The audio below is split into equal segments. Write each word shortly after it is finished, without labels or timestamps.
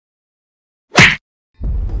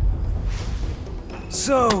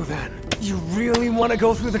So then, you really want to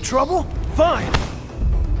go through the trouble? Fine.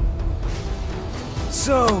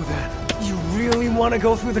 So then, you really want to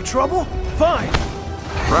go through the trouble? Fine.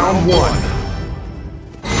 Round 1.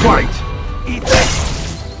 Fight! Eat this!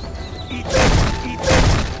 Eat this! Eat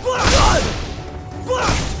this! Blood!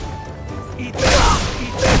 Blood! Eat this!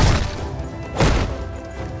 Eat this!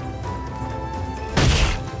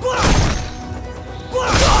 Blood!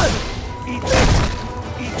 Blood! Eat this!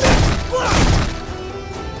 Eat this! Blood!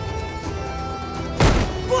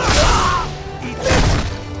 Blood! Eat this!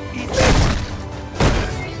 Eat this!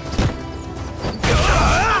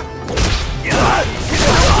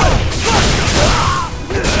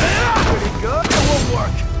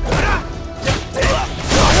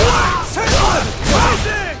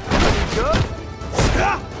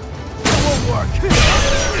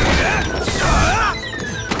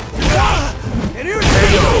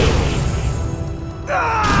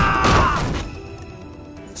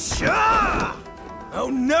 I'll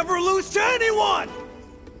never lose to anyone!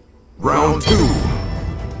 Round 2.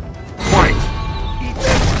 Fight! Eat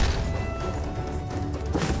this!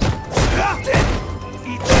 Eat this!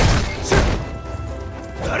 Eat this!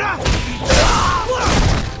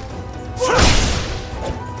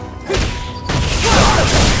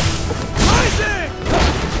 Rising!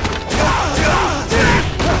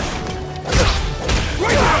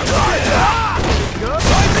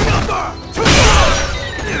 Rising upper! Too slow!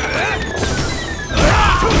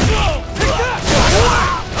 Too slow! Take that!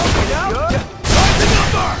 Okay, now. Rising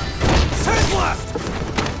upper! Sand blast!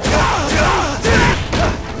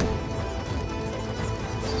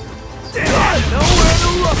 Nowhere to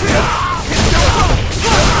look!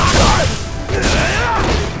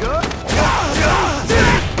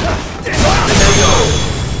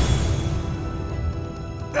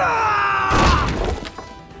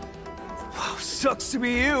 Wow, sucks to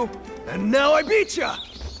be you. And now I beat ya!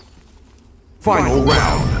 Final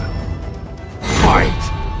round. Fight!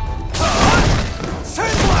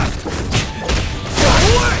 Sand blast!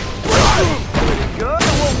 Away! Pretty good,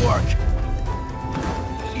 it won't work.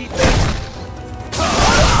 Eat this!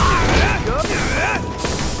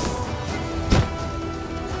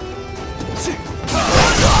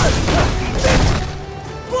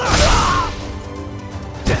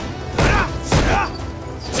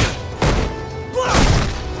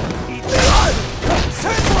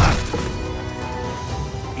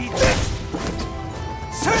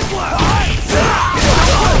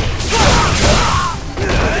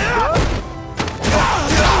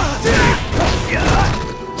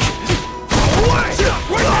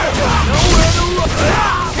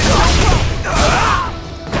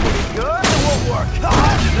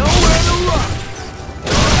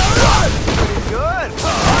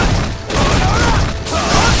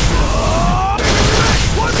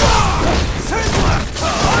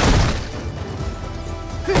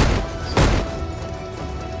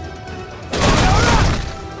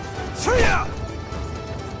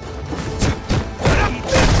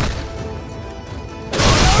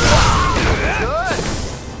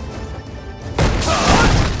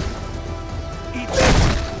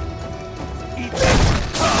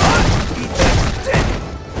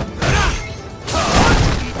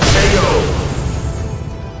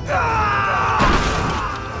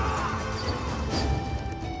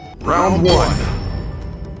 Round 1.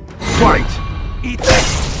 Fight! Eat this!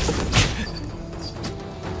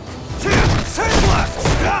 Sand blast!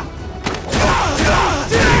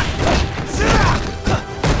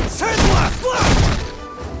 Sand blast!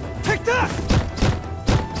 Take that!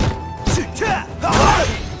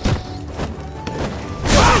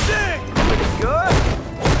 Rising! Good!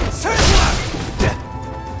 Sand blast!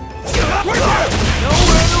 Right there!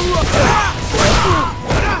 Nowhere to look!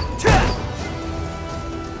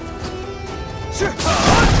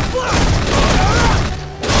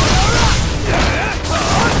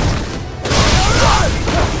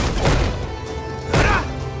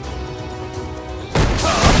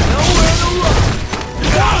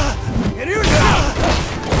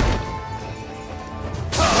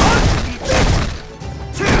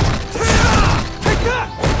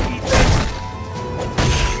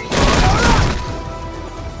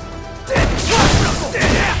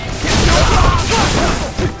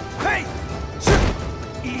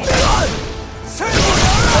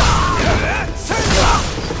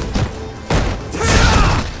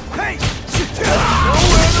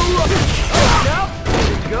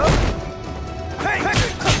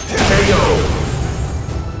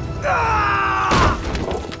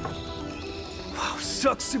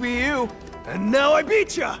 Sucks to be you, and now I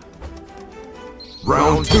beat ya!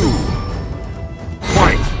 Round 2.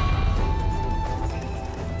 Fight!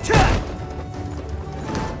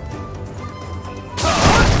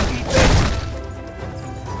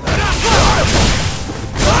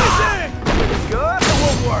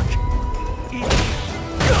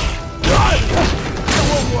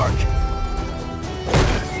 work.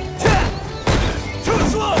 Too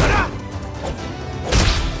slow.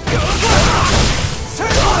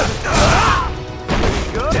 Same left.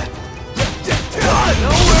 Good.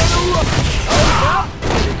 Nowhere to look. Oh, yeah.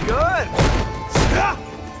 Pretty good.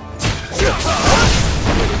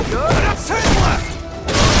 Pretty good. Same left.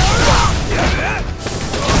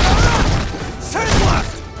 Same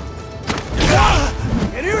left.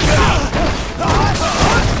 And here's that.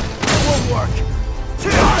 Won't work.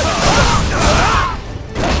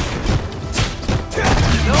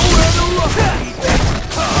 Nowhere to look.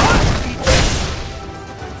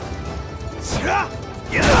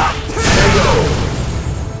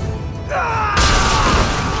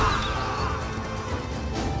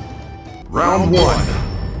 Round 1.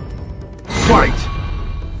 Fight!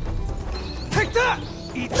 Take that!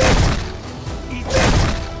 Eat this! Eat this!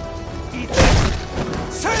 Eat this!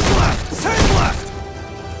 Same left! Same left!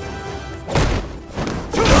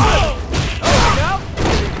 Too slow! Oh, now?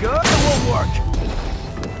 Pretty good. It won't work.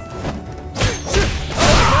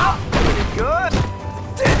 Oh, now? Pretty good.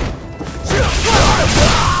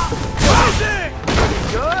 Rising! Pretty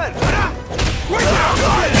good. Right now!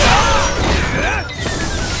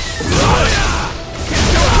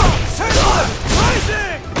 Same left!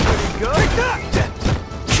 Rising! Pretty good. Take that!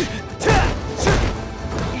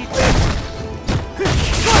 Eat this!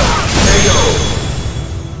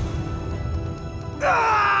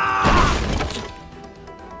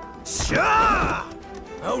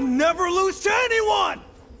 I'll never lose to anyone!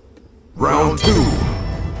 Round 2.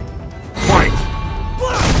 Fight!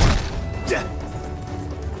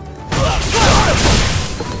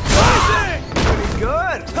 Rising! Pretty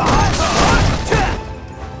good!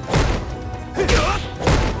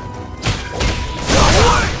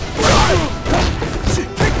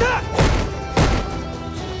 Take that!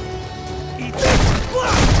 Eat this!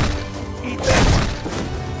 Eat this!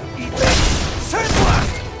 Eat this! Same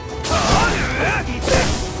left! Eat this!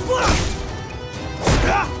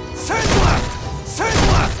 Same left! Same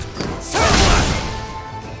left! Same left!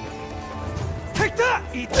 Take that!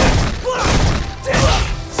 Eat this!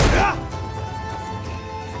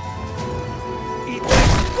 Eat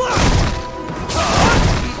this!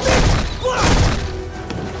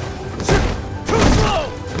 Too slow!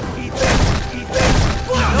 Eat this! Eat this!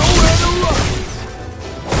 Nowhere to look!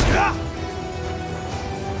 Pretty good!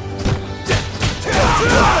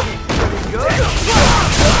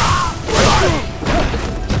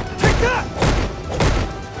 Take that!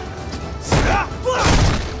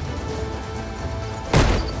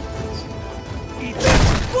 Eat this!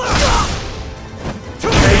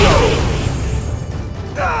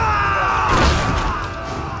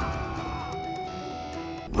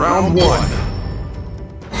 Round 1.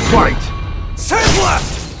 Fight! Same left!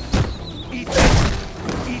 Eat this!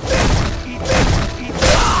 Eat this! Eat this! Eat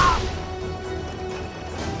this!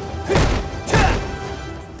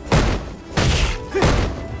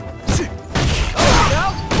 Oh, now?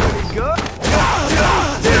 Pretty good.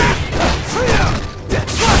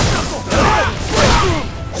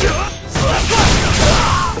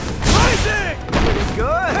 Rising! Pretty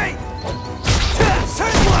good. Hey!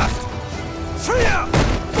 Same left!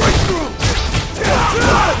 Breakthrough!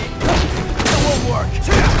 That won't work.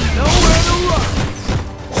 Nowhere to look.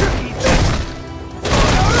 Eat this.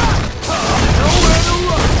 Nowhere to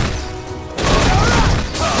look.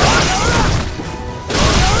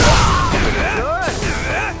 Good.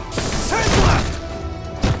 Same left.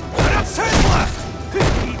 Same left.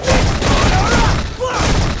 Eat this.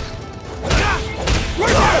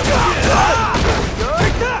 Right there.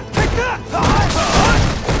 Take that. Take that.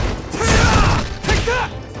 Take that.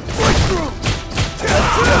 Breakthrough.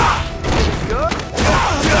 Good.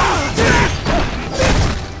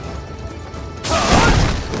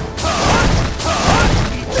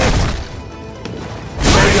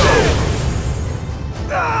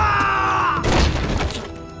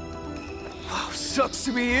 Sucks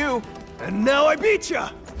to be you. And now I beat ya!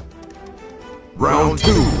 Round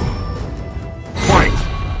 2. Fight!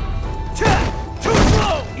 Too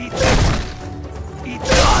slow! Eat this! Eat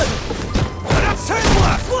this! Same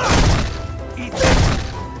left! Eat this!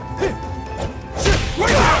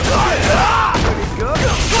 Right there! Pretty good!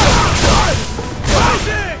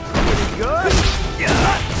 Rising! Pretty good!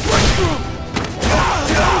 Breakthrough!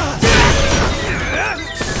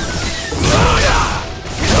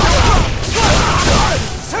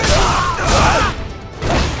 Same left!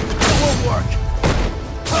 That won't work!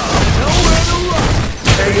 Nowhere to look!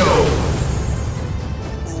 KO!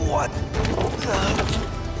 What the...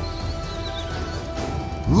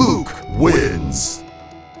 Luke wins!